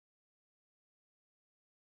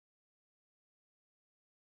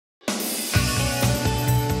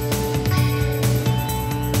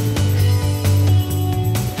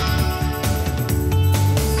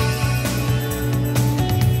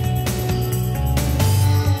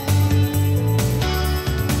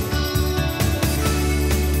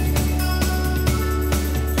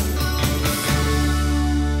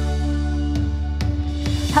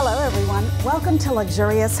Welcome to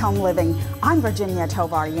Luxurious Home Living. I'm Virginia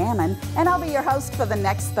Tovar Yaman, and I'll be your host for the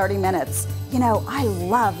next 30 minutes. You know, I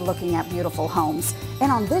love looking at beautiful homes,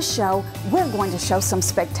 and on this show, we're going to show some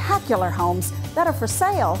spectacular homes that are for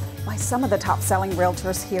sale by some of the top-selling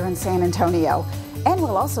realtors here in San Antonio. And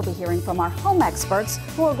we'll also be hearing from our home experts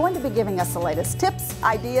who are going to be giving us the latest tips,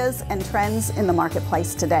 ideas, and trends in the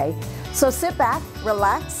marketplace today. So sit back,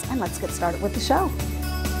 relax, and let's get started with the show.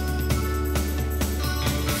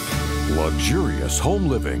 Luxurious Home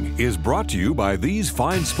Living is brought to you by these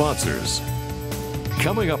fine sponsors.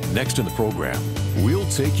 Coming up next in the program, we'll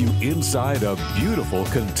take you inside a beautiful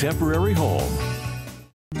contemporary home.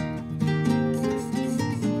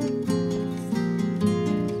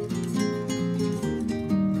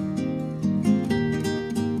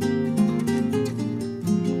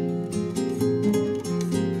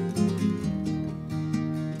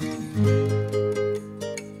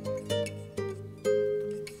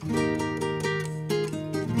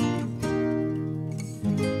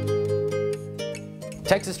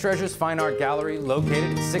 Texas Treasures Fine Art Gallery,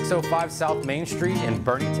 located at 605 South Main Street in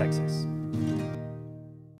Boerne, Texas.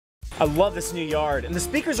 I love this new yard, and the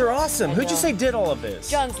speakers are awesome. Who'd you say did all of this?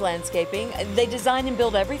 John's Landscaping. They design and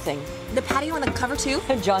build everything. The patio on the cover too?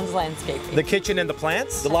 John's Landscaping. The kitchen and the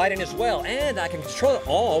plants? The lighting as well, and I can control it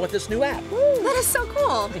all with this new app. Woo, that is so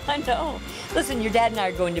cool. I know. Listen, your dad and I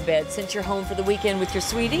are going to bed. Since you're home for the weekend with your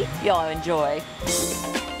sweetie, y'all enjoy.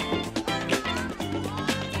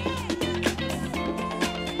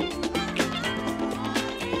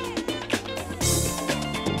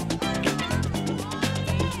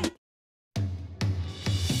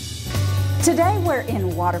 Today we're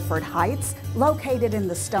in Waterford Heights, located in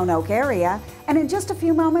the Stone Oak area, and in just a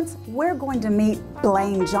few moments we're going to meet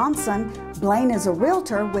Blaine Johnson. Blaine is a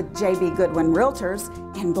realtor with J.B. Goodwin Realtors,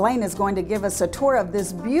 and Blaine is going to give us a tour of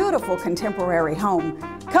this beautiful contemporary home.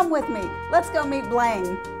 Come with me, let's go meet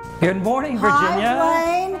Blaine. Good morning, Virginia.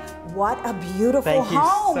 Hi, Blaine. What a beautiful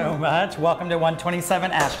home. Thank you so much. Welcome to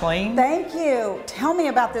 127 Ash Lane. Thank you. Tell me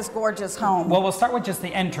about this gorgeous home. Well, we'll start with just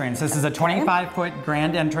the entrance. This is a 25-foot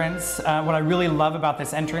grand entrance. What I really love about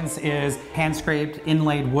this entrance is hand-scraped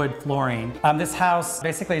inlaid wood flooring. This house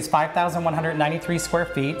basically is 5,193 square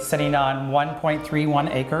feet, sitting on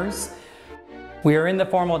 1.31 acres. We are in the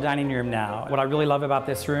formal dining room now. What I really love about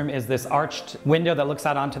this room is this arched window that looks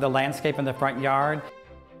out onto the landscape in the front yard.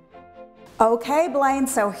 Okay, Blaine,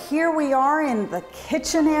 so here we are in the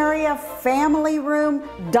kitchen area, family room,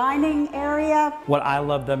 dining area. What I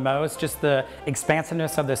love the most, just the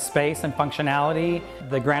expansiveness of the space and functionality.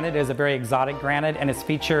 The granite is a very exotic granite, and it's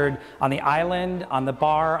featured on the island, on the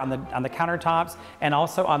bar, on the countertops, and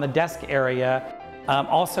also on the desk area.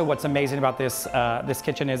 Also, what's amazing about this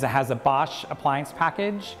kitchen is it has a Bosch appliance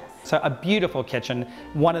package. So a beautiful kitchen,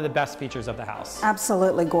 one of the best features of the house.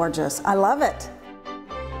 Absolutely gorgeous. I love it.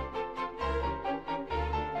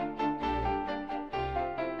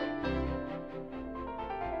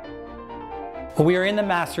 Well, we are in the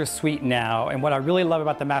master suite now, and what I really love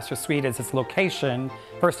about the master suite is its location,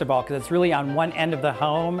 first of all, because it's really on one end of the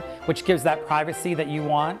home, which gives that privacy that you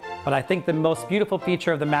want. But I think the most beautiful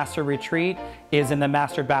feature of the master retreat is in the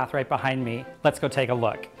master bath right behind me. Let's go take a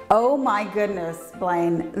look. Oh my goodness,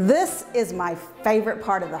 Blaine. This is my favorite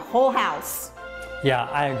part of the whole house. Yeah,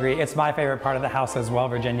 I agree. It's my favorite part of the house as well,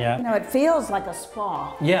 Virginia. You know, it feels like a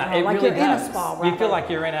spa. Yeah, you know, it like really you're does. in a spa, You feel like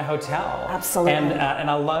you're in a hotel. Absolutely. And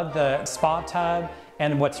I love the spa tub.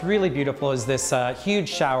 And what's really beautiful is this huge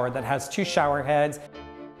shower that has 2 shower heads.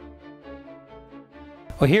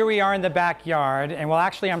 Well, here we are in the backyard, and well,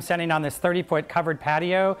 actually I'm standing on this 30-foot covered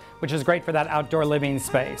patio, which is great for that outdoor living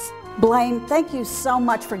space. Blaine, thank you so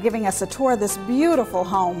much for giving us a tour of this beautiful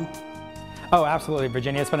home. Oh, absolutely,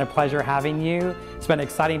 Virginia. It's been a pleasure having you. It's been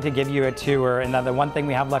exciting to give you a tour, and the one thing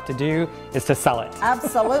we have left to do is to sell it.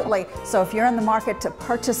 Absolutely. So if you're in the market to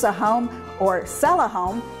purchase a home or sell a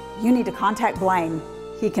home, you need to contact Blaine.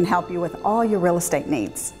 He can help you with all your real estate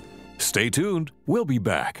needs. Stay tuned. We'll be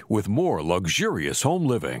back with more luxurious home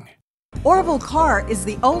living. Orville Carr is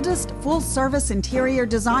the oldest full-service interior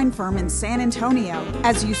design firm in San Antonio.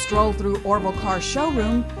 As you stroll through Orville Carr's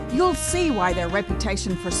showroom, you'll see why their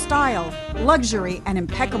reputation for style, luxury, and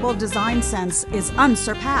impeccable design sense is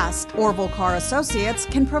unsurpassed. Orville Carr Associates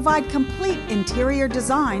can provide complete interior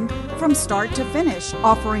design from start to finish,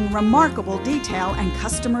 offering remarkable detail and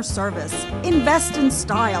customer service. Invest in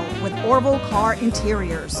style with Orville Carr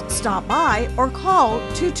Interiors. Stop by or call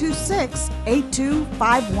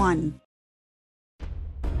 226-8251.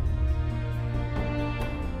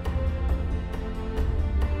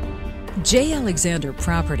 J. Alexander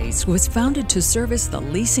Properties was founded to service the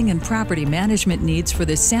leasing and property management needs for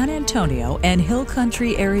the San Antonio and Hill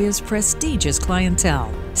Country area's prestigious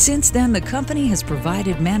clientele. Since then, the company has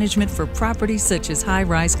provided management for properties such as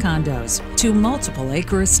high-rise condos to multiple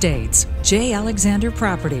acre estates. J. Alexander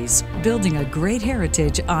Properties, building a great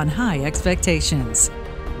heritage on high expectations.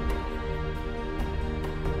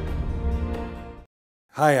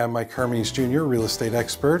 Hi, I'm Mike Harmonies Jr., real estate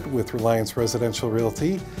expert with Reliance Residential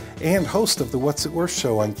Realty and host of the What's It Worth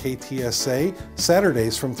show on KTSA,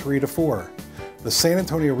 Saturdays from 3 to 4. The San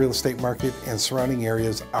Antonio real estate market and surrounding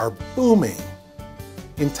areas are booming.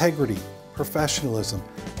 Integrity, professionalism,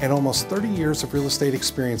 and almost 30 years of real estate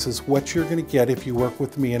experience is what you're going to get if you work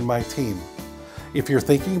with me and my team. If you're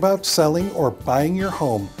thinking about selling or buying your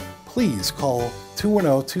home, please call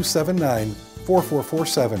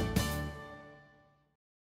 210-279-4447.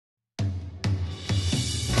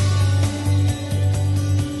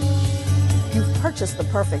 Purchase the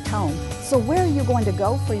perfect home. So where are you going to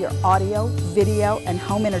go for your audio, video, and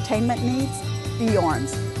home entertainment needs?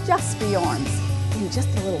 Bjorn's, just Bjorn's. In just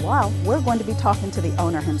a little while, we're going to be talking to the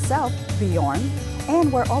owner himself, Bjorn,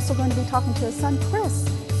 and we're also going to be talking to his son, Chris.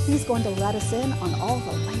 He's going to let us in on all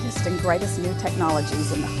the latest and greatest new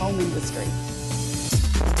technologies in the home industry.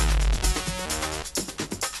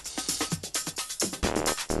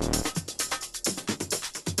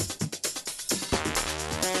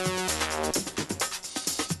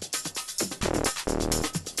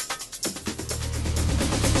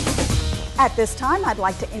 At this time, I'd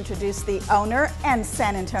like to introduce the owner and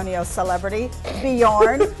San Antonio celebrity,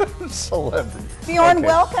 Bjorn. Celebrity. Bjorn, okay.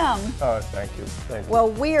 Welcome. Thank you. Thank you. Well,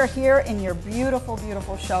 we are here in your beautiful,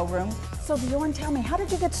 beautiful showroom. So Bjorn, tell me, how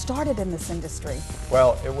did you get started in this industry?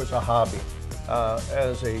 Well, it was a hobby.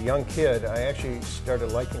 As a young kid, I actually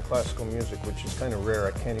started liking classical music, which is kind of rare.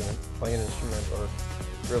 I can't even play an instrument or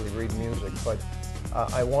really read music, but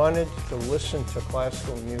I wanted to listen to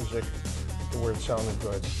classical music where it sounded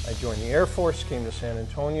good. I joined the Air Force, came to San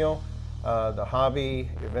Antonio. The hobby,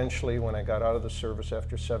 eventually, when I got out of the service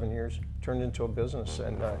after 7 years, turned into a business,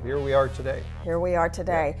 and here we are today. Here we are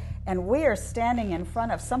today, and we are standing in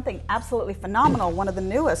front of something absolutely phenomenal, one of the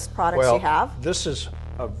newest products you have. This is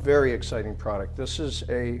a very exciting product. This is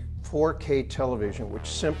a 4K television, which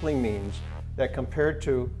simply means that compared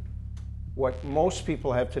to what most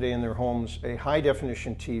people have today in their homes, a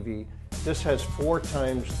high-definition TV, this has 4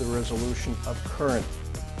 times the resolution of current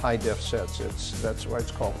high-def sets. That's why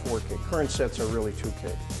it's called 4K. Current sets are really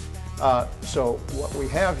 2K. So what we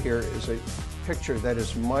have here is a picture that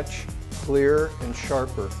is much clearer and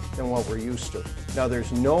sharper than what we're used to. Now,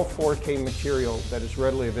 there's no 4K material that is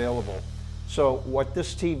readily available. So what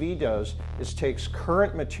this TV does is takes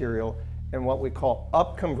current material and what we call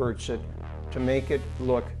up-converts it to make it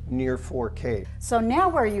look near 4K. So now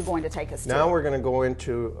where are you going to take us to? Now we're going to go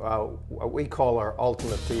into what we call our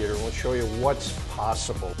ultimate theater. We'll show you what's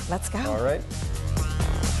possible. Let's go. All right.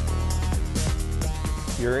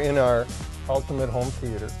 You're in our ultimate home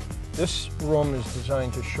theater. This room is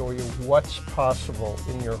designed to show you what's possible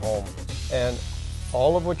in your home. And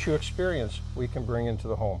all of what you experience, we can bring into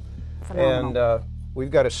the home. Phenomenal. And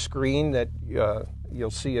we've got a screen that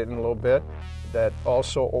you'll see it in a little bit, that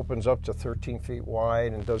also opens up to 13 feet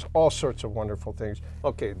wide and does all sorts of wonderful things.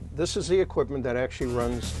 Okay, this is the equipment that actually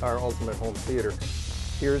runs our ultimate home theater.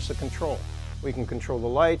 Here's the control. We can control the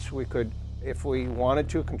lights. We could, if we wanted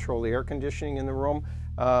to, control the air conditioning in the room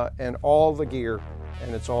and all the gear.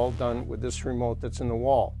 And it's all done with this remote that's in the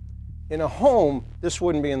wall. In a home, this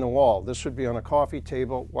wouldn't be in the wall. This would be on a coffee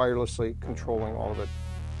table, wirelessly controlling all of it.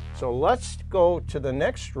 So let's go to the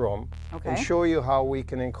next room and show you how we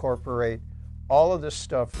can incorporate all of this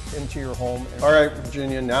stuff into your home. All right,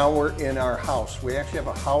 Virginia, now we're in our house. We actually have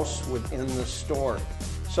a house within the store.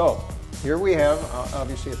 So here we have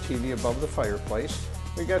obviously a TV above the fireplace.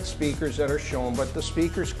 We got speakers that are shown, but the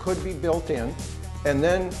speakers could be built in. And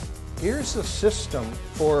then here's the system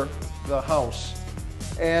for the house.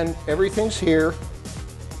 And everything's here.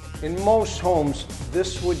 In most homes,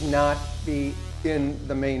 this would not be in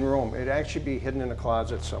the main room. It'd actually be hidden in a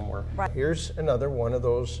closet somewhere. Right. Here's another one of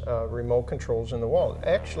those remote controls in the wall.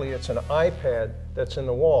 Actually, it's an iPad that's in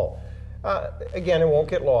the wall. Again, it won't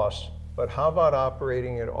get lost, but how about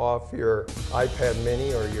operating it off your iPad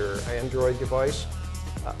mini or your Android device?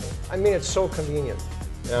 I mean, it's so convenient.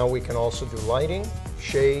 Now we can also do lighting,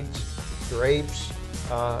 shades, drapes,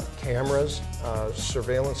 cameras,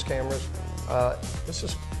 surveillance cameras. This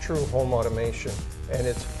is true home automation, and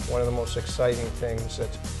it's one of the most exciting things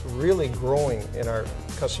that's really growing in our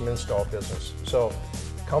custom install business. So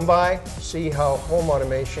Come by, see how home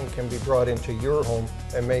automation can be brought into your home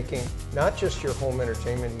and making not just your home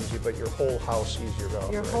entertainment easy, but your whole house easier to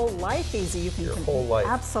operate. Your whole life easy. You can your whole life.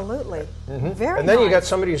 Absolutely. Very And then you got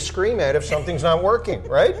somebody to scream at if something's not working,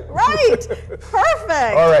 right? Right.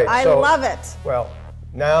 Perfect. All right. I love it. Well,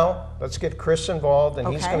 now let's get Chris involved, and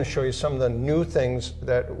he's going to show you some of the new things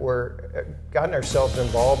that we're gotten ourselves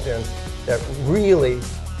involved in that really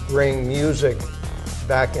bring music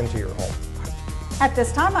back into your home. At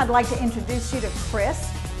this time, I'd like to introduce you to Chris.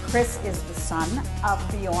 Chris is the son of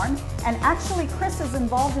Bjorn, and actually Chris is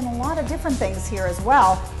involved in a lot of different things here as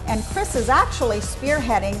well. And Chris is actually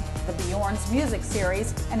spearheading the Bjorn's Music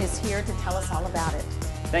Series and is here to tell us all about it.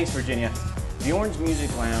 Thanks, Virginia. Bjorn's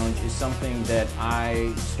Music Lounge is something that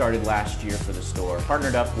I started last year for the store.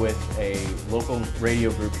 Partnered up with a local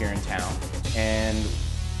radio group here in town, and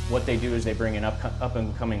what they do is they bring in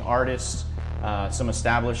up-and-coming artists, some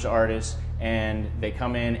established artists, and they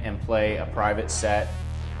come in and play a private set.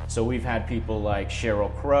 So we've had people like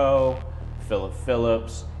Sheryl Crow, Philip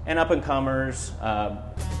Phillips, and up-and-comers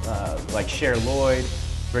like Cher Lloyd,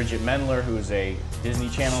 Bridget Mendler, who is a Disney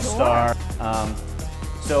Channel star.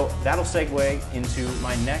 So that'll segue into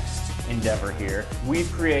my next endeavor here.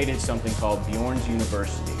 We've created something called Bjorn's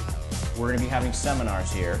University. We're going to be having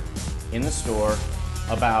seminars here in the store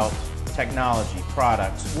about technology,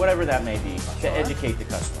 products, whatever that may be, to educate the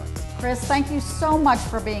customer. Chris, thank you so much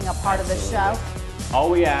for being a part of the show. All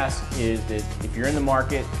we ask is that if you're in the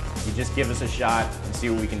market, you just give us a shot and see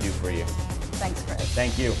what we can do for you. Thanks, Chris.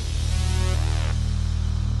 Thank you.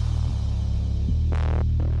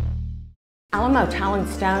 Alamo Tile &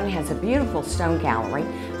 Stone has a beautiful stone gallery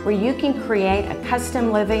where you can create a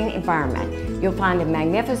custom living environment. You'll find a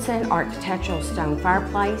magnificent architectural stone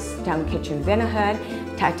fireplace, stone kitchen vent hood,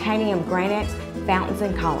 titanium granite, fountains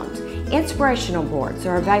and columns. Inspirational boards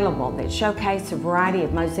are available that showcase a variety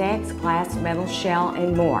of mosaics, glass, metal, shell,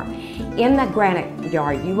 and more. In the granite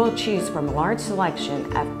yard, you will choose from a large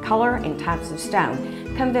selection of color and types of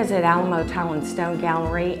stone. Come visit Alamo Tile & Stone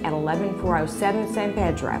Gallery at 11407 San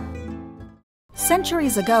Pedro.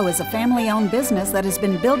 Centuries Ago is a family-owned business that has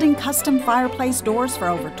been building custom fireplace doors for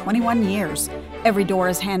over 21 years. Every door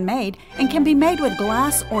is handmade and can be made with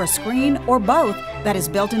glass or a screen or both that is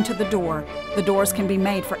built into the door. The doors can be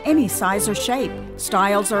made for any size or shape.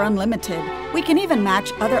 Styles are unlimited. We can even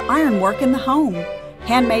match other ironwork in the home.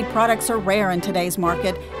 Handmade products are rare in today's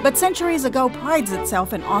market, but Centuries Ago prides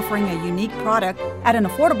itself in offering a unique product at an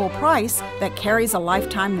affordable price that carries a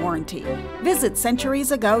lifetime warranty. Visit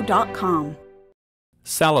centuriesago.com.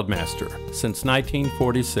 Salad Master since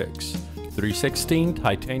 1946. 316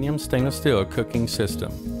 titanium stainless steel cooking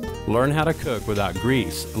system. Learn how to cook without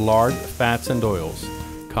grease, lard, fats, and oils.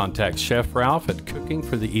 Contact Chef Ralph at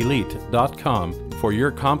cookingfortheelite.com for your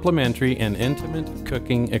complimentary and intimate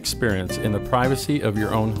cooking experience in the privacy of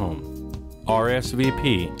your own home.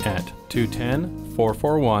 RSVP at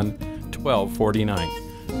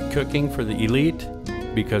 210-441-1249. Cooking for the Elite,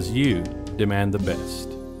 because you demand the best.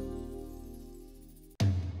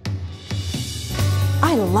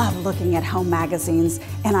 I love looking at home magazines,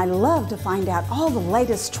 and I love to find out all the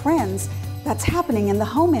latest trends that's happening in the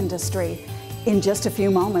home industry. In just a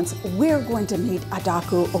few moments, we're going to meet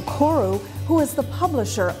Adaku Okoro, who is the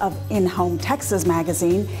publisher of In Home Texas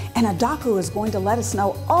magazine, and Adaku is going to let us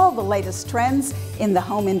know all the latest trends in the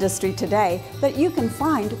home industry today that you can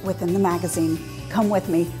find within the magazine. Come with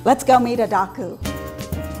me. Let's go meet Adaku.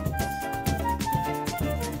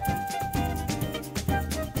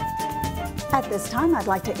 At this time, I'd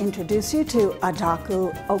like to introduce you to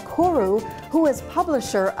Adaku Okoro, who is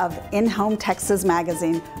publisher of In Home Texas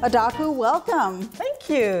magazine. Adaku, welcome. Thank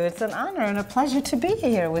you. It's an honor and a pleasure to be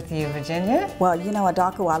here with you, Virginia. Well, you know,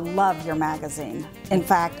 Adaku, I love your magazine. In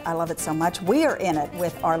fact, I love it so much. We are in it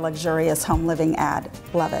with our luxurious home living ad.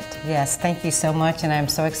 Love it. Yes, thank you so much, and I'm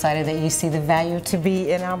so excited that you see the value to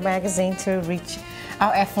be in our magazine to reach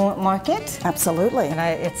our affluent market. Absolutely. And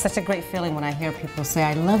it's such a great feeling when I hear people say,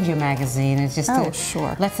 I love your magazine. It's just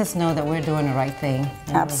lets us know that we're doing the right thing.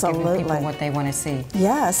 Absolutely. We're giving people what they want to see.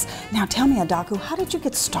 Yes. Now tell me, Adaku, how did you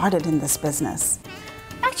get started in this business?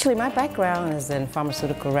 Actually, my background is in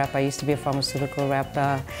pharmaceutical rep. I used to be a pharmaceutical rep.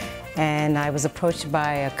 And I was approached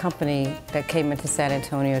by a company that came into San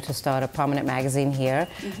Antonio to start a prominent magazine here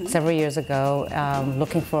several years ago,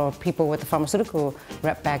 looking for people with a pharmaceutical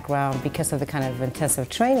rep background because of the kind of intensive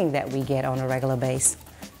training that we get on a regular basis.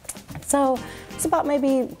 So It's about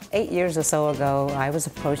maybe 8 years or so ago, I was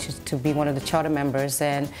approached to be one of the charter members,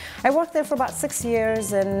 and I worked there for about 6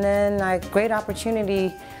 years, and then a great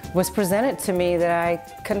opportunity was presented to me that I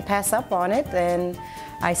couldn't pass up on it, and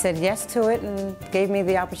I said yes to it and gave me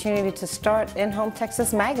the opportunity to start In Home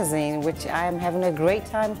Texas magazine, which I'm having a great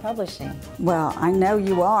time publishing. Well, I know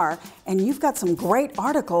you are, and you've got some great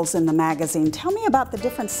articles in the magazine. Tell me about the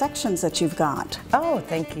different sections that you've got. Oh,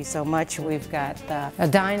 thank you so much. We've got a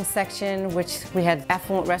dine section, which we had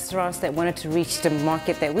affluent restaurants that wanted to reach the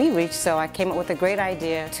market that we reach, so I came up with a great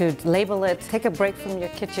idea to label it, take a break from your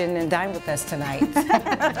kitchen and dine with us tonight.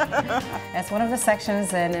 That's one of the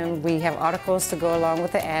sections, and then we have articles to go along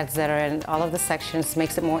with the ads that are in all of the sections,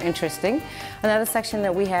 makes it more interesting. Another section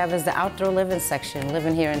that we have is the outdoor living section.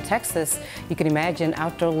 Living here in Texas, you can imagine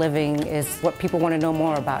outdoor living is what people want to know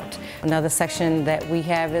more about. Another section that we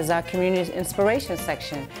have is our community inspiration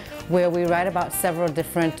section, where we write about several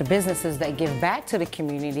different businesses that give back to the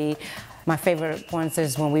community. My favorite ones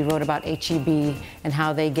is when we wrote about HEB and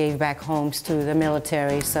how they gave back homes to the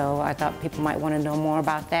military, so I thought people might want to know more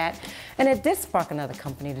about that. And it did spark another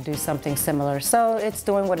company to do something similar, so it's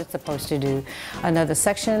doing what it's supposed to do. Another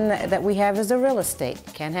section that we have is the real estate.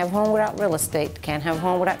 Can't have home without real estate, can't have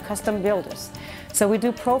home without custom builders. So we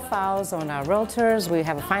do profiles on our realtors, we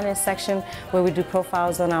have a finance section where we do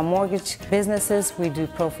profiles on our mortgage businesses, we do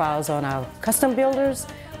profiles on our custom builders,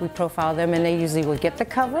 we profile them and they usually will get the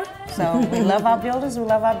cover. So we love our builders, we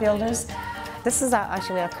love our builders. This is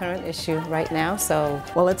actually our current issue right now, so.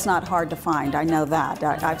 Well, it's not hard to find, I know that.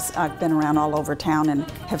 I've been around all over town and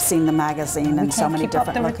have seen the magazine in so many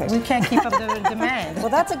different locations. We can't keep up the demand. Well,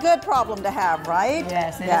 that's a good problem to have, right?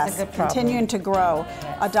 Yes, it is a good problem. Continuing to grow.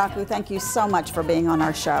 Yes. Adaku, thank you so much for being on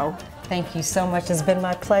our show. Thank you so much. It's been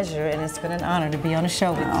my pleasure, and it's been an honor to be on the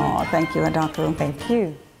show with you. Oh, thank you, Adaku. Thank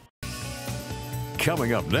you.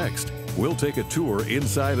 Coming up next, we'll take a tour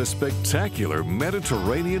inside a spectacular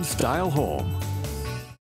Mediterranean-style home.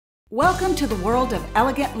 Welcome to the world of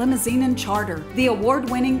Elegant Limousine and Charter, the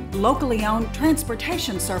award-winning, locally owned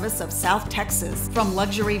transportation service of South Texas. From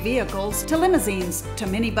luxury vehicles to limousines to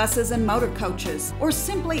minibuses and motor coaches, or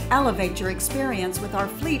simply elevate your experience with our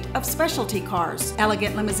fleet of specialty cars.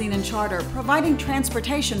 Elegant Limousine and Charter, providing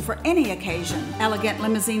transportation for any occasion. Elegant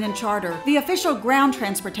Limousine and Charter, the official ground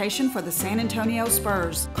transportation for the San Antonio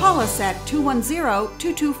Spurs. Call us at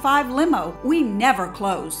 210-225-LIMO. We never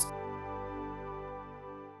close.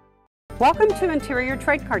 Welcome to Interior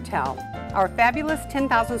Trade Cartel, our fabulous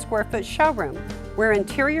 10,000 square foot showroom where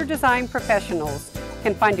interior design professionals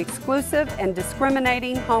can find exclusive and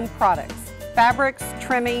discriminating home products, fabrics,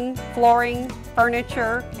 trimming, flooring,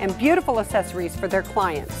 furniture, and beautiful accessories for their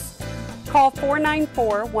clients. Call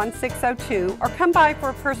 494-1602 or come by for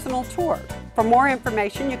a personal tour. For more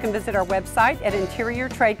information, you can visit our website at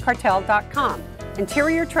interiortradecartel.com.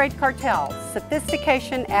 Interior Trade Cartel,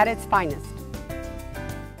 sophistication at its finest.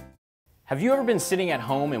 Have you ever been sitting at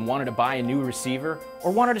home and wanted to buy a new receiver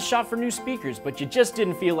or wanted to shop for new speakers but you just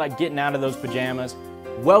didn't feel like getting out of those pajamas?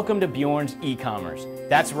 Welcome to Bjorn's e-commerce.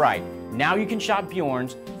 That's right, now you can shop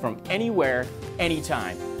Bjorn's from anywhere,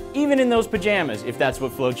 anytime, even in those pajamas if that's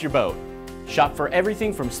what floats your boat. Shop for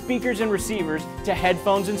everything from speakers and receivers to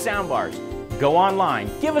headphones and soundbars. Go online,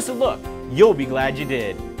 give us a look, you'll be glad you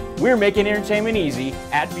did. We're making entertainment easy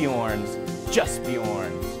at Bjorn's, just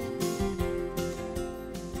Bjorn's.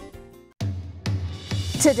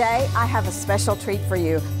 Today, I have a special treat for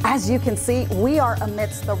you. As you can see, we are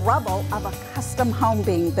amidst the rubble of a custom home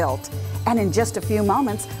being built. And in just a few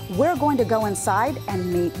moments, we're going to go inside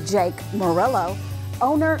and meet Jake Murillo,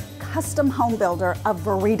 owner, custom home builder of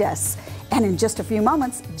Veritas. And in just a few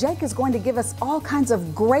moments, Jake is going to give us all kinds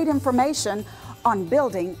of great information on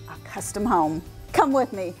building a custom home. Come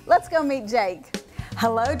with me. Let's go meet Jake.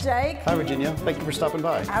 Hello, Jake. Hi, Virginia. Thank you for stopping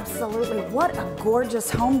by. Absolutely. What a gorgeous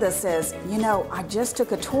home this is. You know, I just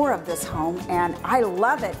took a tour of this home and I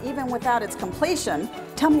love it, even without its completion.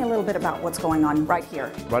 Tell me a little bit about what's going on right here.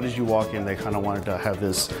 Right as you walk in, they kind of wanted to have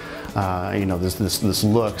this, this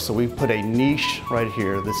look. So we put a niche right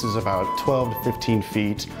here. This is about 12 to 15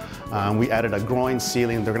 feet. We added a groin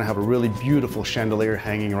ceiling. They're going to have a really beautiful chandelier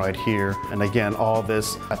hanging right here. And again, all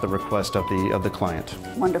this at the request of the client.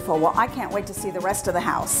 Wonderful. Well, I can't wait to see the rest of the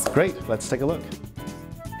house. Great. Let's take a look.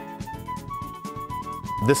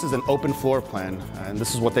 This is an open floor plan, and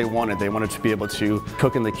this is what they wanted. They wanted to be able to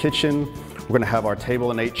cook in the kitchen. We're going to have our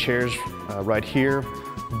table and 8 chairs right here.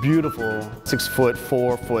 Beautiful 6-foot,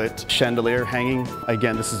 4-foot chandelier hanging.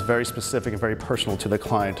 Again, this is very specific and very personal to the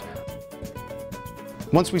client.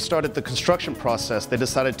 Once we started the construction process, they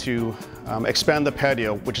decided to expand the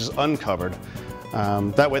patio, which is uncovered.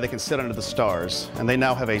 That way they can sit under the stars. And they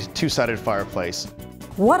now have a two-sided fireplace.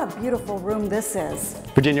 What a beautiful room this is.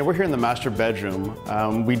 Virginia, we're here in the master bedroom.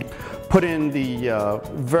 We put in the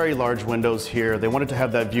very large windows here. They wanted to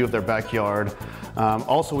have that view of their backyard.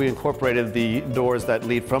 Also, we incorporated the doors that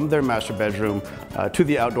lead from their master bedroom to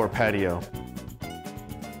the outdoor patio.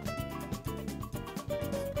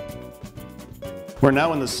 We're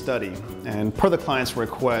now in the study, and per the client's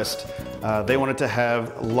request, they wanted to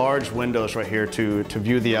have large windows right here to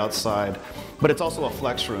view the outside. But it's also a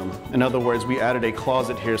flex room. In other words, we added a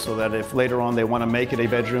closet here so that if later on they want to make it a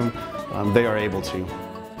bedroom, they are able to.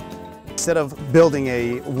 Instead of building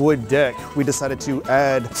a wood deck, we decided to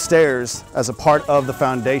add stairs as a part of the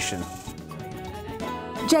foundation.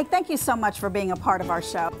 Jake, thank you so much for being a part of our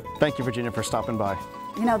show. Thank you, Virginia, for stopping by.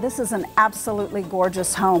 You know, this is an absolutely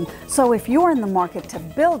gorgeous home. So if you're in the market to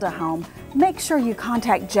build a home, make sure you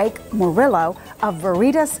contact Jake Murillo of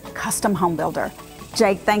Veritas Custom Home Builder.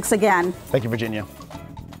 Jake, thanks again. Thank you, Virginia.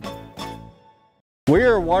 We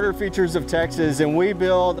are Water Features of Texas, and we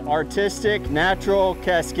build artistic, natural,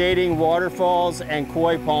 cascading waterfalls and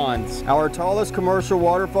koi ponds. Our tallest commercial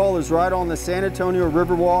waterfall is right on the San Antonio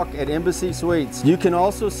Riverwalk at Embassy Suites. You can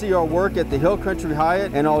also see our work at the Hill Country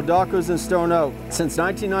Hyatt and Aldacos in Stone Oak. Since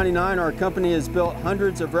 1999, our company has built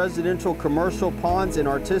hundreds of residential commercial ponds and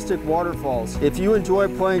artistic waterfalls. If you enjoy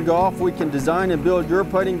playing golf, we can design and build your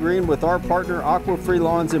putting green with our partner Aqua Free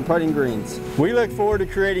Lawns and Putting Greens. We look forward to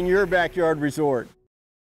creating your backyard resort.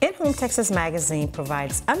 In Home Texas Magazine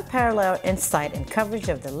provides unparalleled insight and coverage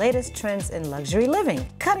of the latest trends in luxury living.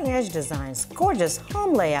 Cutting-edge designs, gorgeous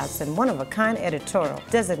home layouts, and one-of-a-kind editorial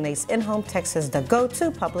designates In Home Texas the go-to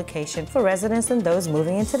publication for residents and those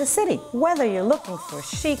moving into the city. Whether you're looking for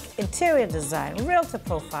chic interior design, realtor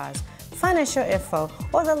profiles, financial info,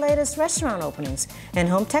 or the latest restaurant openings, In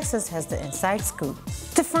Home Texas has the inside scoop.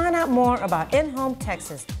 To find out more about In Home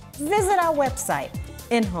Texas, visit our website,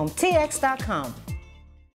 inhometx.com.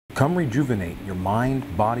 Come rejuvenate your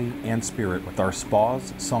mind, body, and spirit with our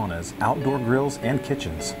spas, saunas, outdoor grills, and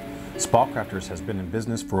kitchens. Spa Crafters has been in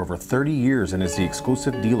business for over 30 years and is the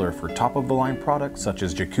exclusive dealer for top-of-the-line products such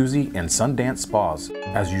as jacuzzi and Sundance spas.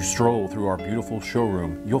 As you stroll through our beautiful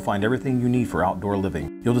showroom, you'll find everything you need for outdoor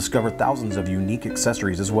living. You'll discover thousands of unique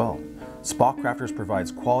accessories as well. Spa Crafters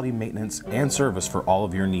provides quality maintenance and service for all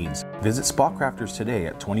of your needs. Visit Spa Crafters today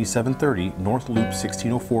at 2730 North Loop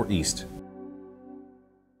 1604 East.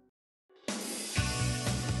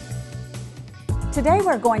 Today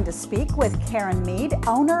we're going to speak with Karen Mead,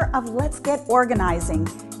 owner of Let's Get Organizing.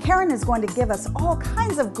 Karen is going to give us all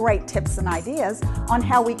kinds of great tips and ideas on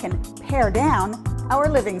how we can pare down our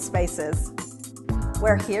living spaces.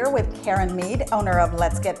 We're here with Karen Mead, owner of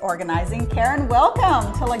Let's Get Organizing. Karen,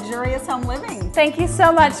 welcome to Luxurious Home Living. Thank you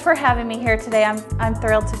so much for having me here today. I'm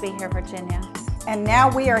thrilled to be here, Virginia. And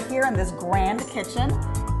now we are here in this grand kitchen.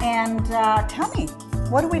 And tell me,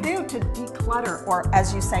 what do we do to declutter, or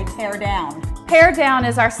as you say, tear down? Pare down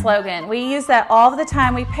is our slogan. We use that all the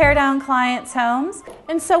time. We pare down clients' homes.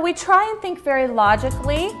 And so we try and think very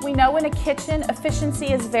logically. We know in a kitchen,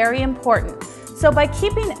 efficiency is very important. So by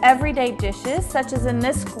keeping everyday dishes, such as in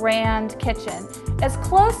this grand kitchen, as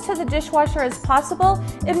close to the dishwasher as possible,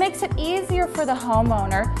 it makes it easier for the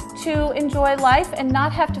homeowner to enjoy life and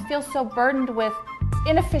not have to feel so burdened with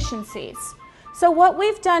inefficiencies. So what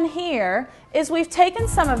we've done here is we've taken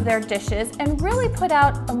some of their dishes and really put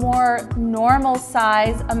out a more normal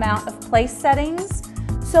size amount of place settings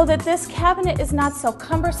so that this cabinet is not so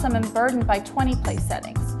cumbersome and burdened by 20 place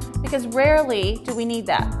settings, because rarely do we need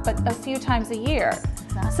that, but a few times a year.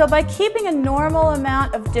 Exactly. So by keeping a normal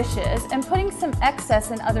amount of dishes and putting some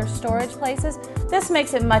excess in other storage places, this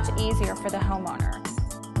makes it much easier for the homeowner.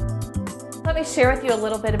 Let me share with you a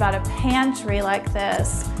little bit about a pantry like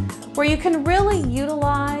this, where you can really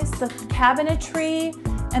utilize the cabinetry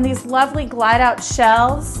and these lovely glide-out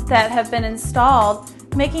shelves that have been installed,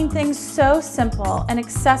 making things so simple and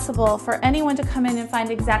accessible for anyone to come in and find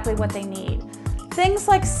exactly what they need. Things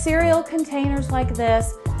like cereal containers like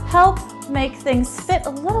this help make things fit a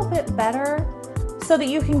little bit better so that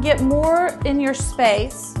you can get more in your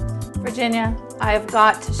space. Virginia, I've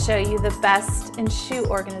got to show you the best in shoe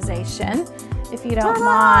organization, if you don't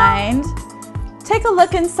mind. Take a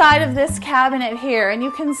look inside of this cabinet here and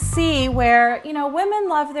you can see where, you know, women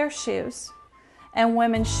love their shoes. and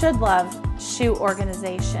women should love shoe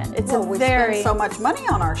organization. It's we spend so much money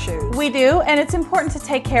on our shoes. We do, and it's important to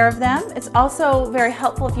take care of them. It's also very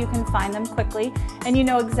helpful if you can find them quickly and you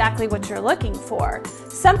know exactly what you're looking for.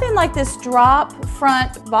 Something like this drop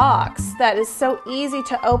front box that is so easy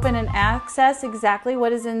to open and access exactly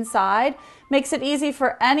what is inside makes it easy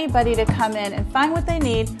for anybody to come in and find what they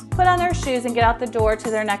need, put on their shoes, and get out the door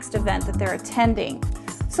to their next event that they're attending.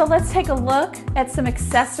 So let's take a look at some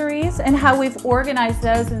accessories and how we've organized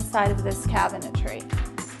those inside of this cabinetry.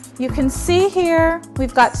 You can see here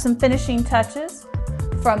we've got some finishing touches,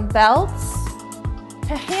 from belts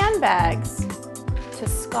to handbags to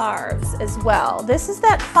scarves as well. This is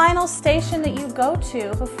that final station that you go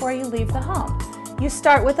to before you leave the home. You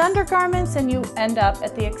start with undergarments and you end up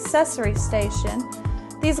at the accessory station.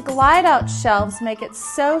 These glide out shelves make it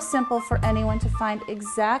so simple for anyone to find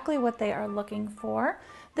exactly what they are looking for.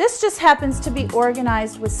 This just happens to be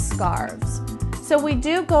organized with scarves. So we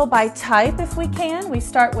do go by type if we can. We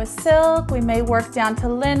start with silk, we may work down to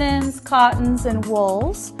linens, cottons, and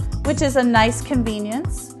wools, which is a nice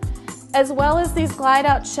convenience, as well as these glide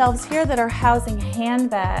out shelves here that are housing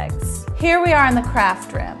handbags. Here we are in the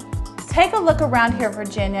craft room. Take a look around here,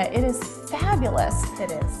 Virginia. It is fabulous.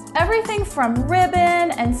 It is. Everything from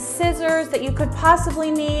ribbon and scissors that you could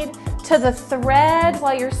possibly need to the thread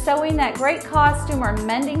while you're sewing that great costume or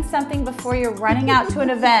mending something before you're running out to an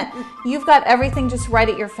event. You've got everything just right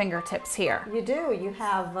at your fingertips here. You do. You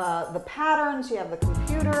have the patterns, you have the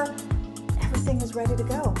computer. Everything is ready to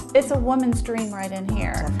go. It's a woman's dream right in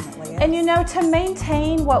here. Definitely is. And you know, to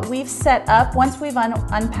maintain what we've set up, once we've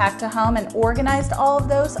unpacked a home and organized all of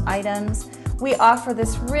those items, we offer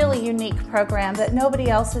this really unique program that nobody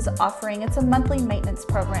else is offering. It's a monthly maintenance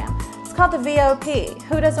program. It's called the VOP.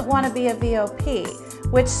 Who doesn't want to be a VOP?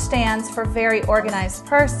 Which stands for Very Organized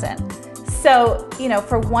Person. So, you know,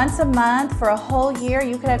 for once a month, for a whole year,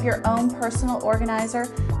 you could have your own personal organizer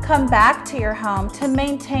come back to your home to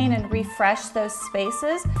maintain and refresh those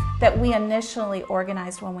spaces that we initially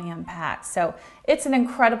organized when we unpacked. So it's an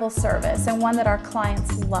incredible service and one that our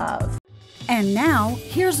clients love. And now,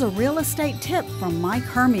 here's a real estate tip from Mike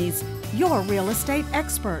Hermes, your real estate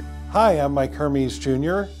expert. Hi, I'm Mike Hermes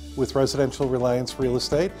Jr. with Residential Reliance Real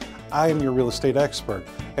Estate. I am your real estate expert,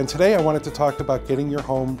 and today I wanted to talk about getting your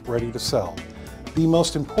home ready to sell. The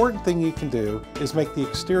most important thing you can do is make the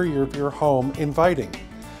exterior of your home inviting.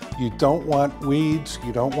 You don't want weeds,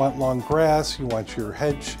 you don't want long grass, you want your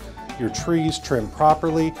hedge, your trees trimmed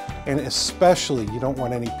properly, and especially you don't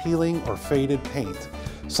want any peeling or faded paint.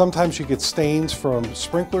 Sometimes you get stains from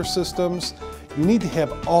sprinkler systems. You need to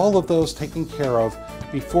have all of those taken care of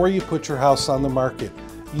before you put your house on the market.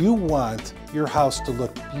 You want your house to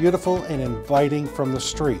look beautiful and inviting from the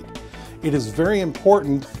street. It is very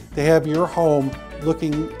important to have your home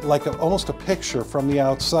looking like almost a picture from the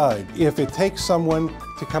outside. If it takes someone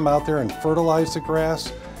to come out there and fertilize the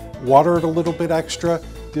grass, water it a little bit extra,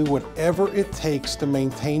 do whatever it takes to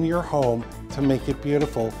maintain your home to make it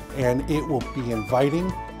beautiful, and it will be inviting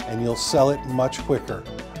and you'll sell it much quicker.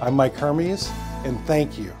 I'm Mike Hermes, and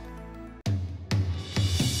thank you.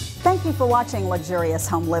 Thank you for watching Luxurious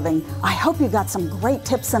Home Living. I hope you got some great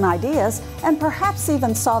tips and ideas, and perhaps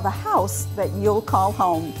even saw the house that you'll call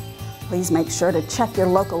home. Please make sure to check your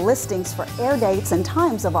local listings for air dates and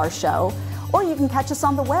times of our show, or you can catch us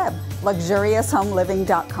on the web,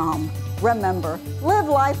 luxurioushomeliving.com. Remember, live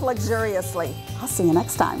life luxuriously. I'll see you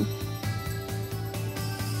next time.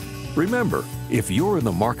 Remember, if you're in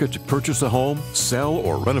the market to purchase a home, sell,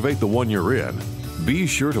 or renovate the one you're in, be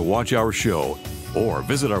sure to watch our show or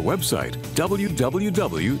visit our website,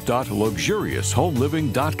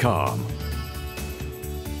 www.luxurioushomeliving.com.